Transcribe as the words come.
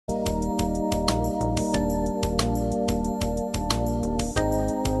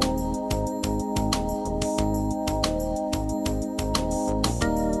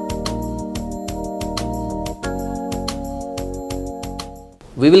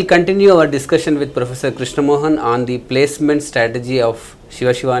We will continue our discussion with Professor Krishna Mohan on the placement strategy of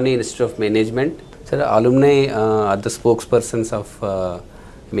Shiva Shivani Institute of Management. Sir, alumni are the spokespersons of, I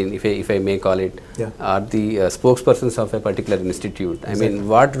mean, if I may call it, are the spokespersons of a particular institute. Exactly. I mean,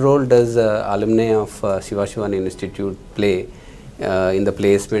 what role does alumni of Shiva Shivani Institute play in the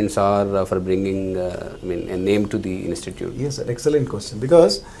placements or for bringing a name to the institute? Yes, an excellent question,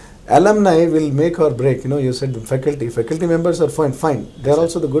 because alumni will make or break. You said faculty members are fine. They are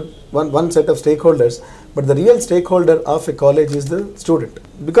also the good one set of stakeholders, but the real stakeholder of a college is the student,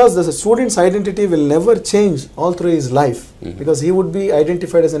 because the student's identity will never change all through his life, because he would be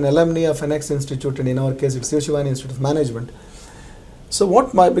identified as an alumni of an X institute, and in our case it's Shiva Shivani Institute of Management. So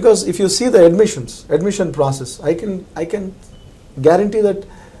because if you see the admission process, I can guarantee that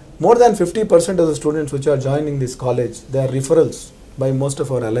more than 50% of the students which are joining this college, they are referrals by most of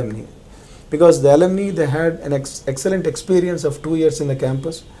our alumni, because the alumni, they had an excellent experience of 2 years in the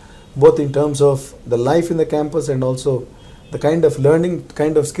campus, both in terms of the life in the campus and also the kind of learning,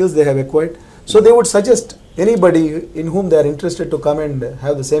 kind of skills they have acquired. So they would suggest anybody in whom they are interested to come and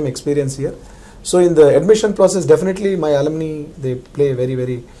have the same experience here. So in the admission process, definitely my alumni, they play a very,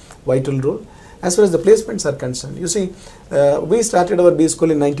 very vital role. As far as the placements are concerned, you see, we started our B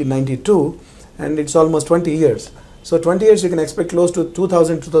school in 1992, and it's almost 20 years. So 20 years, you can expect close to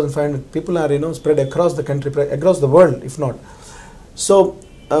 2,000, 2,500 people are, spread across the country, across the world, if not. So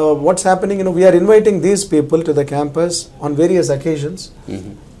what's happening, we are inviting these people to the campus on various occasions.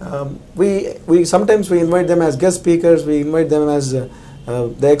 We sometimes invite them as guest speakers, we invite them as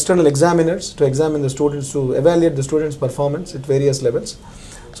the external examiners to examine the students, to evaluate the students' performance at various levels.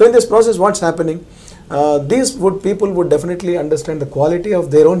 So in this process, what's happening? People would definitely understand the quality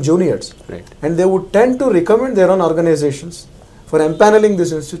of their own juniors, right, and they would tend to recommend their own organizations for empaneling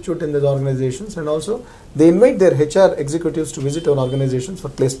this institute in these organizations, and also they invite their HR executives to visit our organizations for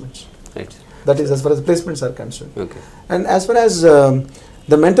placements. Right. That is as far as placements are concerned. Okay. And as far as the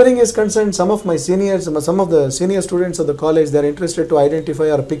mentoring is concerned, some of the senior students of the college, they are interested to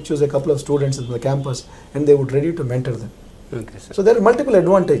identify or pick choose a couple of students in the campus, and they would ready to mentor them. Okay, so there are multiple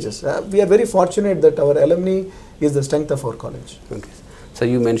advantages. We are very fortunate that our alumni is the strength of our college. Okay. So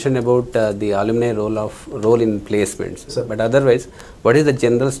you mentioned about the alumni role in placements, but otherwise, what is the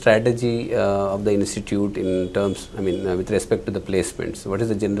general strategy of the institute in terms, with respect to the placements? What is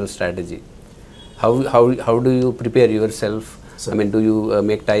the general strategy? How do you prepare yourself? Do you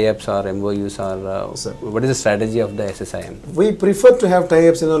make tie-ups or MOUs, or what is the strategy of the SSIM? We prefer to have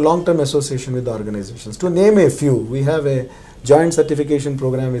tie-ups in a long-term association with the organizations. To name a few, we have a joint certification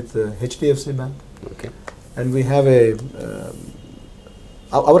program with HDFC Bank. Okay. And we have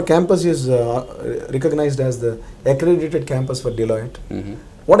our campus is recognized as the accredited campus for Deloitte.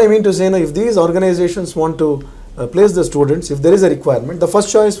 What I mean to say, if these organizations want to place the students, if there is a requirement, the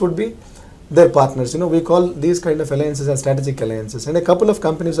first choice would be their partners. We call these kind of alliances as strategic alliances, and a couple of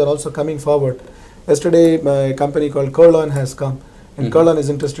companies are also coming forward. Yesterday, a company called Kurlan has come, and Kurlan is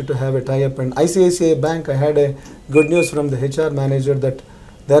interested to have a tie-up, and ICICI Bank, I had a good news from the HR manager that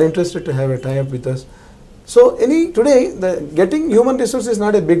they are interested to have a tie-up with us. So today, getting human resources is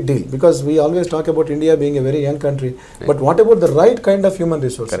not a big deal, because we always talk about India being a very young country, but what about the right kind of human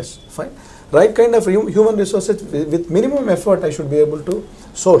resources? Correct. Fine. Right kind of human resources with minimum effort, I should be able to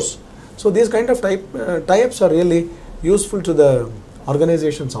source. So these kind of tie-ups are really useful to the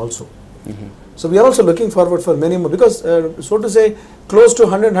organizations also. So we are also looking forward for many more, because so to say, close to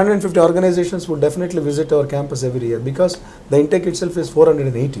 100-150 organizations would definitely visit our campus every year, because the intake itself is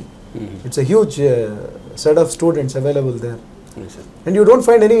 480. It's a huge set of students available there. Yes, and you don't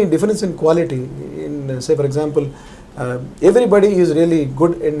find any difference in quality. In say, for example, everybody is really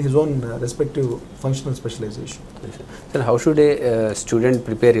good in his own respective functional specialization. Yes, sir, how should a student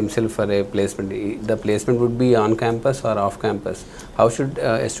prepare himself for a placement? The placement would be on campus or off campus. How should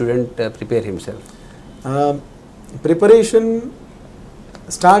a student prepare himself? Preparation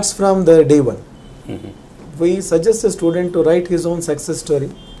starts from the day one. We suggest the student to write his own success story.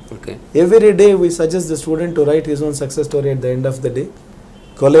 Okay. Every day we suggest the student to write his own success story at the end of the day,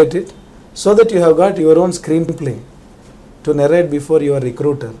 collate it, so that you have got your own screenplay to narrate before your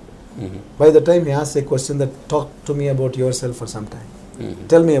recruiter. By the time he asks a question that, talk to me about yourself for some time.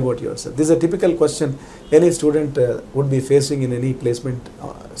 Tell me about yourself. This is a typical question any student would be facing in any placement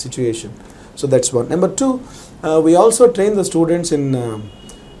situation. So that's one. Number two, we also train the students in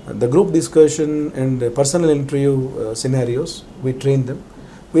the group discussion and personal interview scenarios. We train them.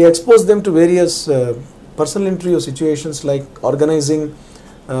 We expose them to various personal interview situations, like organizing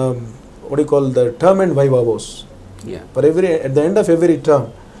the term and viva voce. Yeah. At the end of every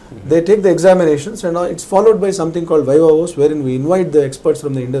term, They take the examinations, and it's followed by something called Vivavos, wherein we invite the experts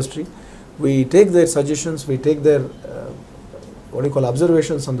from the industry. We take their suggestions, we take their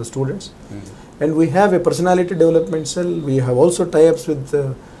observations on the students, and we have a personality development cell. We have also tie-ups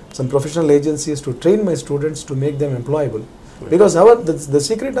with some professional agencies to train my students to make them employable. Because the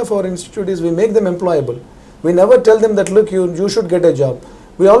secret of our institute is we make them employable. We never tell them that, look, you should get a job.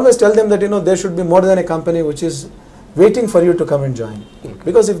 We always tell them that, there should be more than a company which is waiting for you to come and join.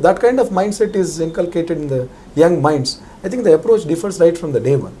 Because if that kind of mindset is inculcated in the young minds, I think the approach differs right from the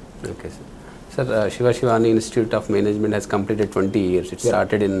day one. Okay, sir. Sir, Shiva Shivani Institute of Management has completed 20 years. It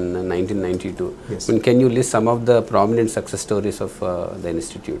started in 1992. Yes. I mean, can you list some of the prominent success stories of the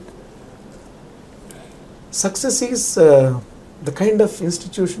institute? Success is the kind of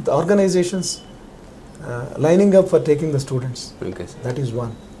institution, the organizations lining up for taking the students. Okay, sir. That is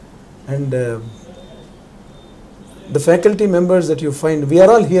one. And the faculty members that you find, we are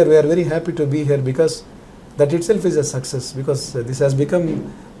all here, we are very happy to be here, because that itself is a success, because this has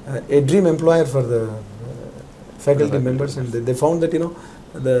become a dream employer for the faculty members, and they found that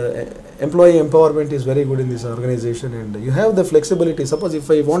the employee empowerment is very good in this organization, and you have the flexibility. Suppose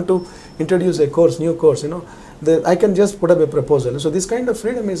if I want to introduce a course, new course, I can just put up a proposal. So this kind of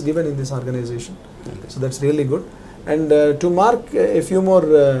freedom is given in this organization. Okay. So that's really good. And to mark a few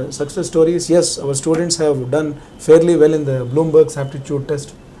more success stories, yes, our students have done fairly well in the Bloomberg's aptitude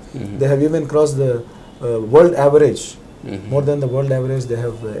test. They have even crossed the world average. More than the world average they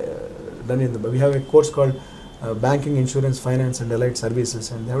have done in we have a course called Banking, Insurance, Finance and Allied Services,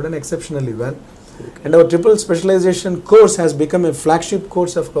 and they have done exceptionally well. And our triple specialization course has become a flagship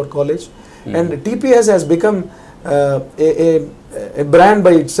course of our college, and TPS has become a brand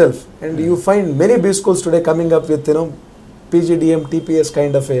by itself, and you find many B schools today coming up with PGDM, TPS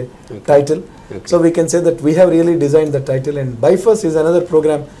kind of a title. So we can say that we have really designed the title, and BIFUS is another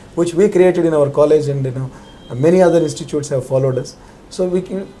program which we created in our college, and many other institutes have followed us. So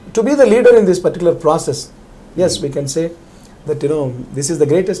to be the leader in this particular process, yes, we can say that this is the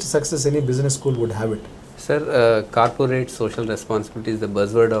greatest success any business school would have it. Sir, corporate social responsibility is the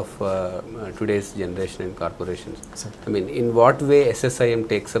buzzword of today's generation and corporations. Sir. I mean, in what way SSIM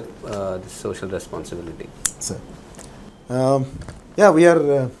takes up this social responsibility? Sir, yeah, we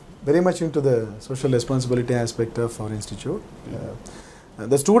are very much into the social responsibility aspect of our institute.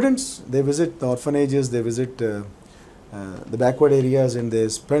 The students, they visit the orphanages, they visit the backward areas, and they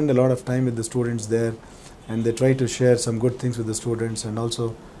spend a lot of time with the students there, and they try to share some good things with the students, and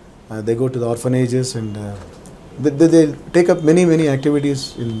also they go to the orphanages, and they take up many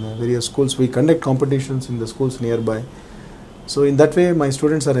activities in various schools. We conduct competitions in the schools nearby. So in that way, my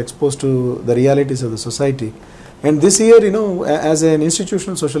students are exposed to the realities of the society. And this year, as an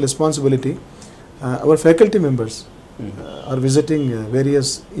institutional social responsibility, our faculty members are visiting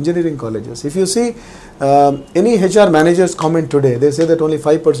various engineering colleges. If you see any HR managers comment today, they say that only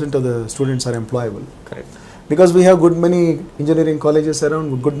 5% of the students are employable. Correct. Because we have good many engineering colleges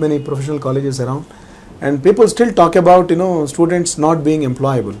around, good many professional colleges around, and people still talk about students not being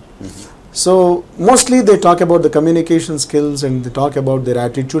employable. So mostly they talk about the communication skills, and they talk about their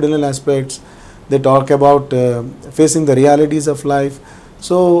attitudinal aspects. They talk about facing the realities of life.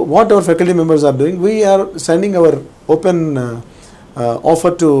 So what our faculty members are doing, we are sending our open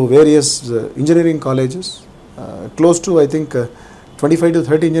offer to various engineering colleges, close to I think 25 to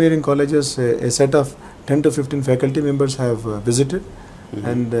 30 engineering colleges. A set of 10 to 15 faculty members have visited,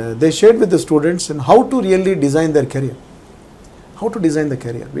 and they shared with the students and how to really design their career. How to design the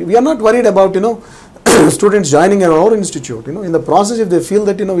career. We are not worried about students joining our institute. In the process, if they feel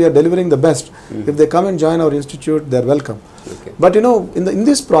that we are delivering the best, if they come and join our institute, they are welcome. Okay. But in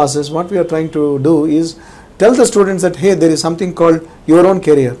this process, what we are trying to do is tell the students that, hey, there is something called your own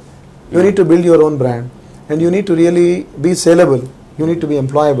career. You need to build your own brand, and you need to really be saleable. You need to be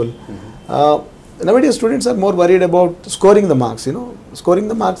employable. Nowadays, students are more worried about scoring the marks. Scoring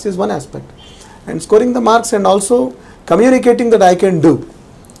the marks is one aspect, and scoring the marks and also communicating that I can do.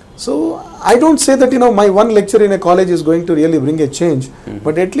 So I don't say that my one lecture in a college is going to really bring a change,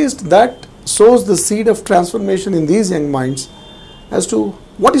 but at least that sows the seed of transformation in these young minds as to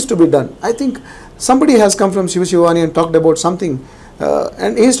what is to be done. I think somebody has come from Shiva Shivani and talked about something,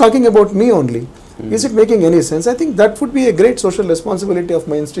 and he is talking about me only. Is it making any sense? I think that would be a great social responsibility of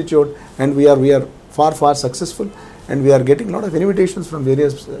my institute, and we are far successful, and we are getting a lot of invitations from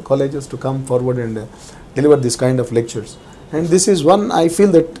various colleges to come forward and deliver this kind of lectures. And this is one, I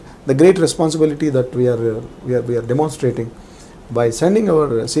feel that the great responsibility that we are demonstrating by sending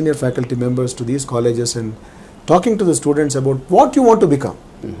our senior faculty members to these colleges and talking to the students about what you want to become,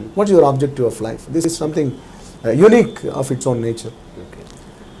 what is your objective of life. This is something unique of its own nature. Okay.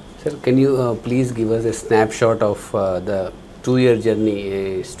 Sir, can you please give us a snapshot of the 2-year journey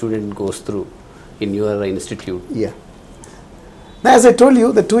a student goes through in your institute? Yeah. Now, as I told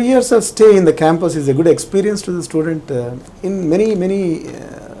you, the 2 years of stay in the campus is a good experience to the student in many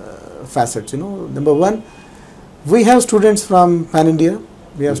facets. Number one, we have students from Pan India.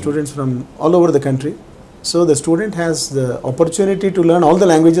 We have students from all over the country. So the student has the opportunity to learn all the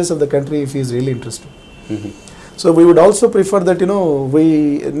languages of the country if he is really interested. So we would also prefer that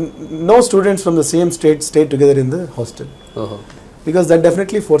no students from the same state stay together in the hostel, because that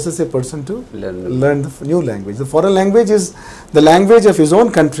definitely forces a person to learn the new language. The foreign language is the language of his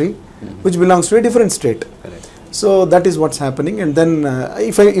own country, which belongs to a different state. So that is what's happening. And then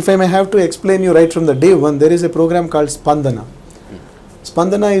if I may have to explain you right from the day one, there is a program called Spandana.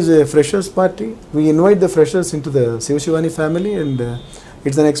 Spandana is a freshers party. We invite the freshers into the Shivashivani family, and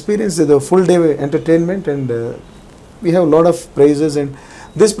it's an experience with a full day entertainment, and we have a lot of prizes. And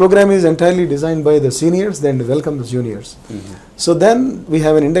this program is entirely designed by the seniors, then welcome the juniors. So then we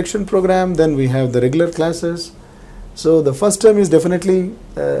have an induction program, then we have the regular classes. So the first term is definitely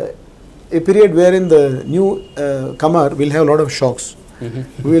a period wherein the new comer will have a lot of shocks.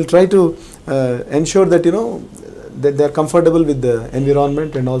 We will try to ensure that that they are comfortable with the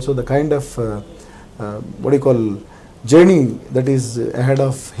environment and also the kind of journey that is ahead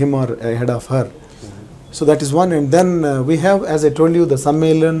of him or ahead of her. So that is one. And then we have, as I told you, the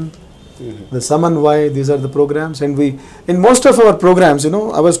Sammelan, the Samanvay. These are the programs, and in most of our programs,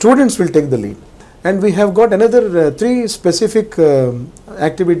 our students will take the lead. And we have got another 3 specific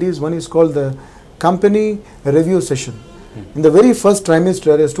activities. One is called the company review session. In the very first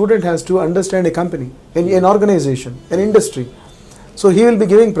trimester, a student has to understand a company, an organization, an industry. So he will be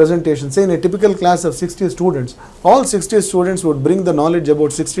giving presentations. Say in a typical class of 60 students, all 60 students would bring the knowledge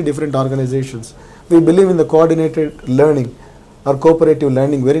about 60 different organizations. We believe in the coordinated learning or cooperative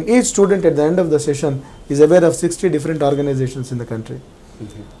learning, wherein each student at the end of the session is aware of 60 different organizations in the country.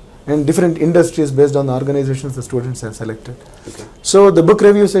 And different industries based on the organizations the students have selected. So the book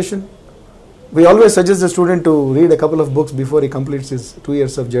review session, we always suggest the student to read a couple of books before he completes his 2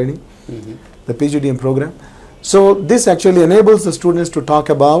 years of journey, the PGDM program. So this actually enables the students to talk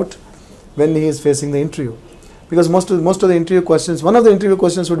about when he is facing the interview, because most of the interview questions, one of the interview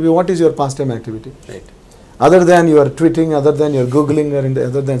questions would be, what is your pastime activity? Other than your tweeting, other than your googling, or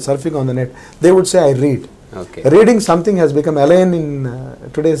other than surfing on the net, they would say, I read. Reading something has become alien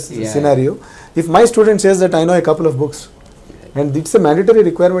in today's scenario. If my student says that I know a couple of books, and it's a mandatory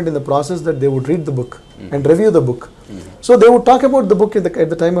requirement in the process that they would read the book and review the book. So they would talk about the book at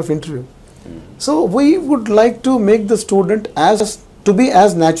the time of interview. So we would like to make the student to be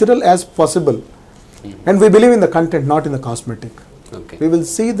as natural as possible. And we believe in the content, not in the cosmetic. We will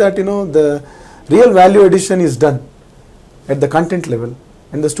see that the real value addition is done at the content level.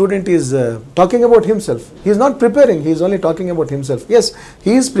 And the student is talking about himself. He is not preparing, he is only talking about himself. Yes,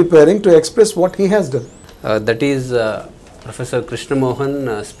 he is preparing to express what he has done. That is Professor Krishna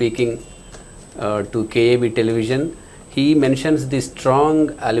Mohan speaking to KAB television. He mentions the strong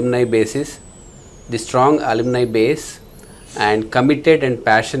alumni base and committed and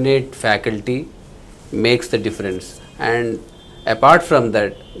passionate faculty makes the difference. And apart from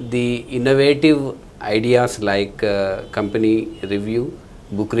that, the innovative ideas like company review,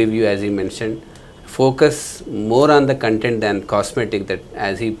 book review, as he mentioned, focus more on the content than cosmetic, that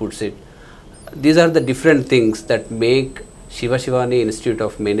as he puts it. These are the different things that make Shivashivani Institute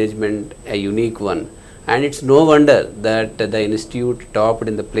of Management a unique one. And it's no wonder that the institute topped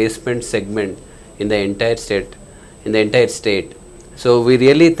in the placement segment in the entire state. So we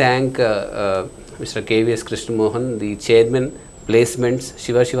really thank Mr. KVS.KRISHNA Mohan, the chairman, placements,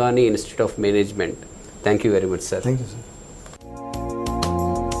 Shivashivani Institute of Management. Thank you very much, sir. Thank you, sir.